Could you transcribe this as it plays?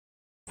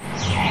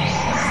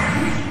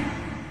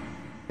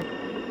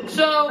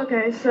So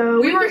okay,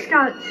 so we just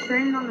got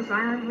stranded on this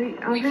island. We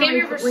came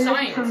here for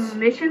science. Some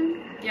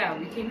mission. Yeah,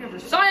 we came here for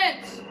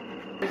science.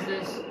 What is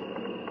this?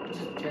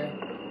 Just Jay.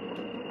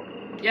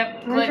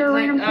 Yep. Click.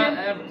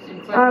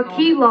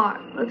 Key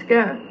lock. Let's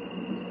go.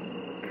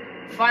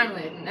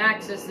 Finally,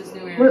 access this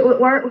new area.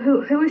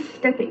 Who is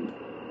stepping?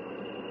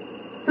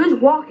 Who's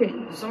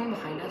walking? Is someone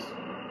behind us?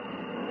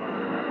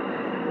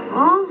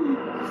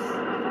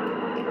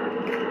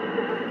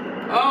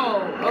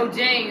 Oh,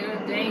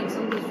 dang,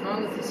 something's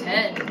wrong with his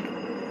head.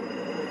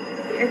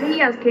 I think he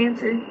has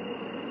cancer.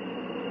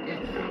 Yeah.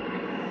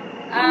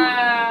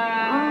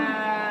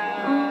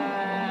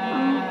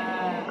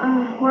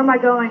 Where am I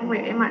going?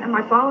 Wait, am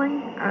I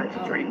falling? It's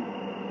a dream.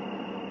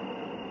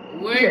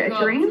 Wake up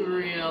to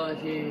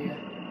reality.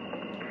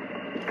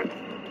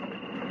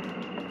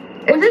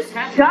 Is this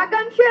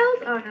shotgun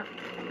shells? Oh no.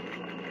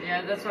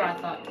 Yeah, that's what I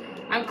thought.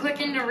 I'm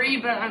clicking to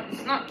read, but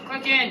it's not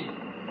clicking.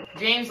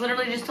 James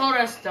literally just told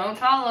us, don't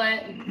follow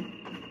it.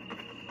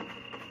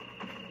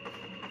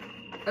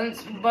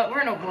 But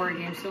we're in a horror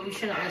game, so we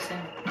shouldn't listen.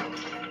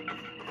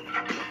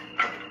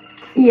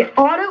 Yeah,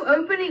 auto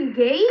opening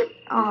gate?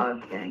 Oh,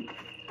 okay.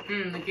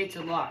 The gates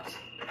are locked.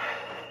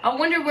 I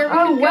wonder where we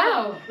can go. Oh,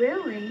 wow,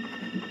 really?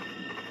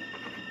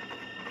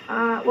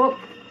 Well,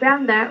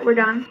 found that. We're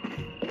done.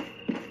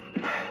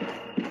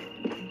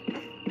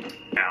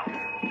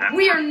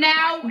 We are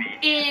now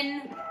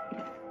in...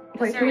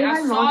 Wait, sorry,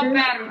 I saw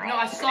batteries. No,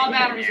 I saw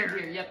batteries over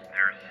here. Yep.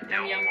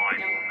 Yum.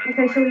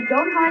 Okay, so we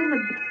don't hide in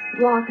the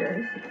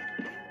lockers.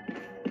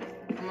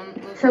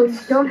 So we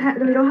don't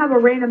have a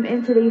random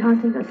entity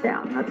hunting us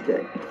down. That's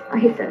good. I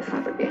hate that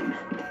type of games.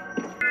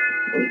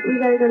 We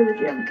gotta go to the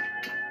gym.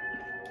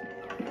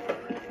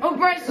 Oh,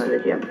 Bryce! Go to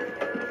the gym.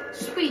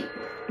 Sweet.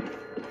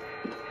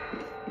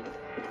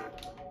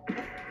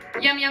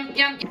 Yum.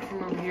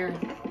 From over here.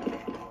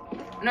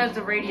 No, it's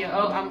the radio.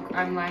 Oh,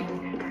 I'm lying.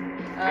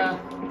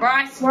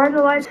 Bryce. Where are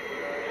the lights?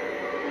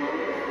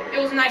 It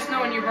was nice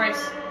knowing you,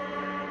 Bryce.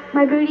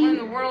 My booty. What in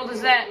the world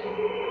is that?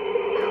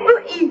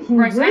 What is you?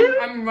 Bryce,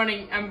 I'm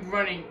running. I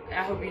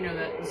hope you know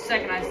that.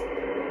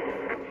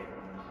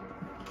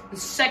 The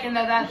second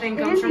that thing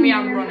comes for me,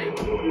 I'm running.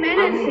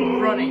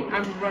 I'm running.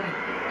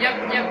 Yep.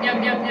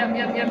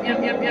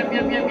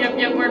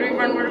 Where do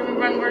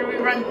we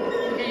run?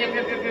 Yep.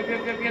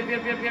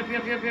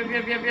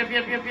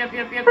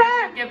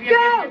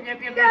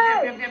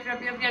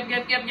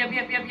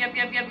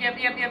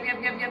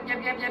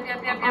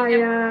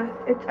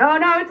 Oh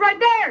no, it's right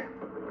there.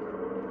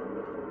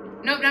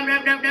 No.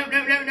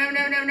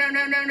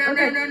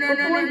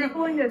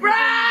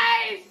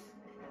 Bryce!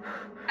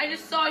 I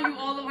just saw you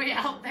all the way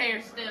out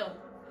there still.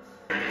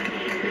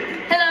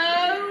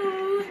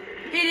 Hello,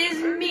 it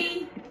is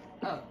me.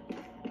 Oh.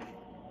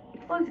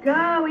 Let's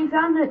go. We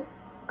found it.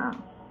 Oh,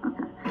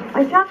 okay.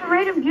 I found the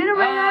random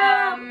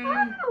generator.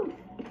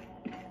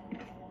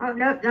 Oh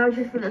no, that was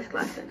just for this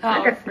lesson. Oh,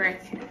 okay. frick.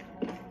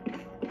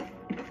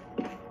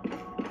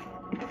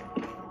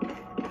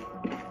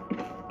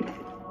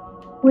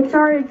 What's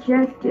our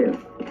objective?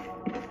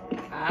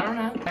 I don't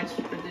know. But it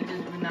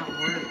just would not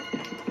work.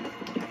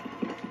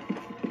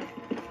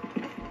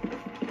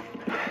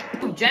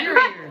 Ooh,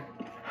 generator.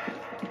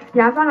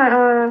 Yeah, I found a,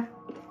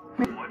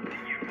 What do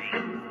you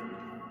mean?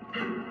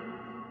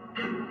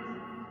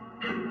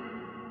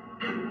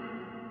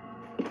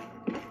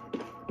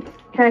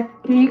 okay,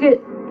 you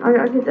get,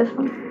 I'll get this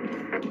one.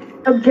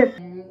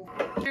 Objective.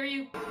 Hear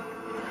you?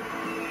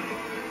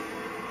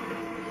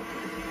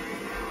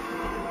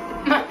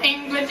 My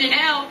thing glitching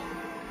out.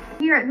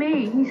 Here at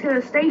me. He's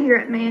gonna stay here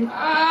at me.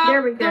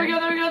 There we go. There we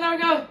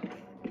go.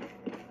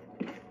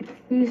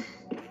 He's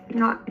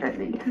not at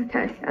me.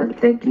 Okay, I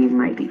think he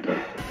might be dead.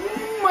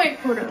 Wait,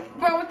 hold up.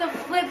 Bro, what the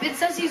flip? It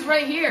says he's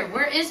right here.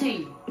 Where is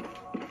he?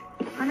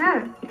 I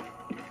know.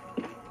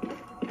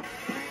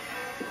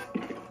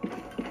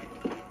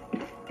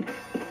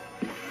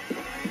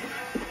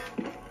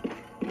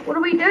 What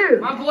do we do?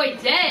 My boy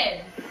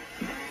dead.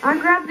 I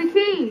grabbed the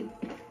key.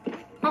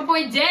 My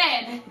boy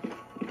dead.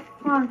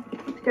 Come on,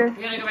 let's go.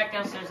 We gotta go back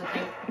downstairs, I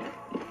think.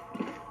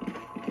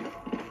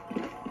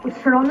 Let's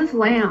turn on this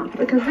lamp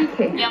because we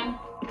can. Yum.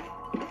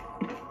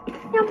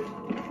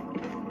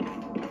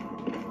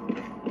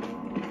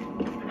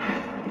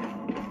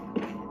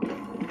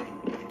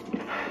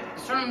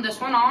 Let's turn this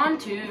one on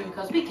too,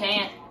 because we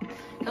can't.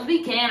 Because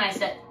we can, I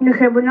said.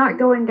 Okay, we're not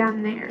going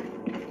down there.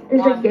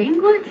 Is the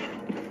game glitch?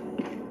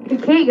 We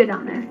can't go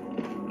down there.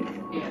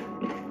 Yeah.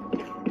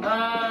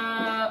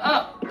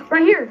 Oh.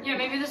 Right here. Yeah,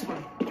 maybe this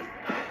one.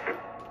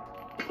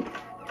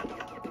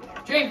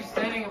 James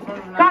standing in front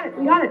of an Got it,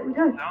 we got it. Sounds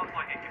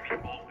like it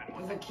could be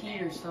bolted. with a key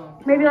or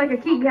something. Maybe like a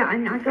key. Yeah, I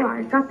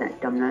got that,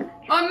 dumb nut.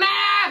 A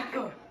map!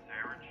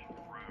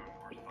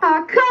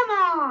 Oh, come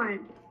on!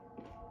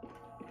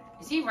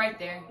 Is he right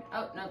there?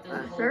 Oh, no,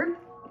 there's a hole. Sir?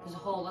 There's a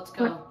hole. Let's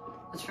go. What?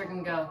 Let's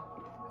freaking go.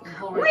 There's a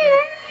hole right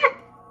there.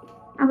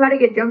 I'm about to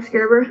get jump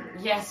scared, bro.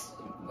 Yes,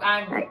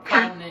 I'm Right.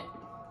 calling it.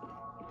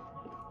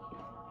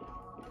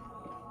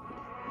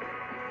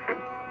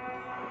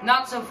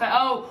 Not so fast.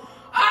 Oh,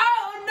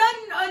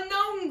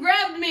 unknown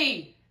grabbed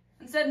me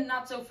and said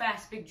not so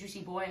fast, big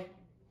juicy boy.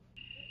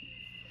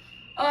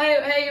 Oh,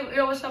 hey,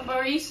 yo, what's up,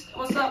 Maurice?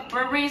 What's up,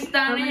 Maurice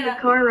down I'm in here?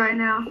 the car right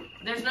now.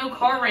 There's no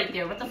car right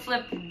there. What the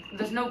flip?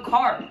 There's no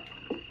car.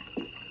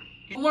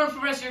 You want it for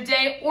the rest of your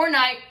day or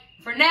night.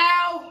 For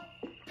now,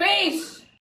 peace!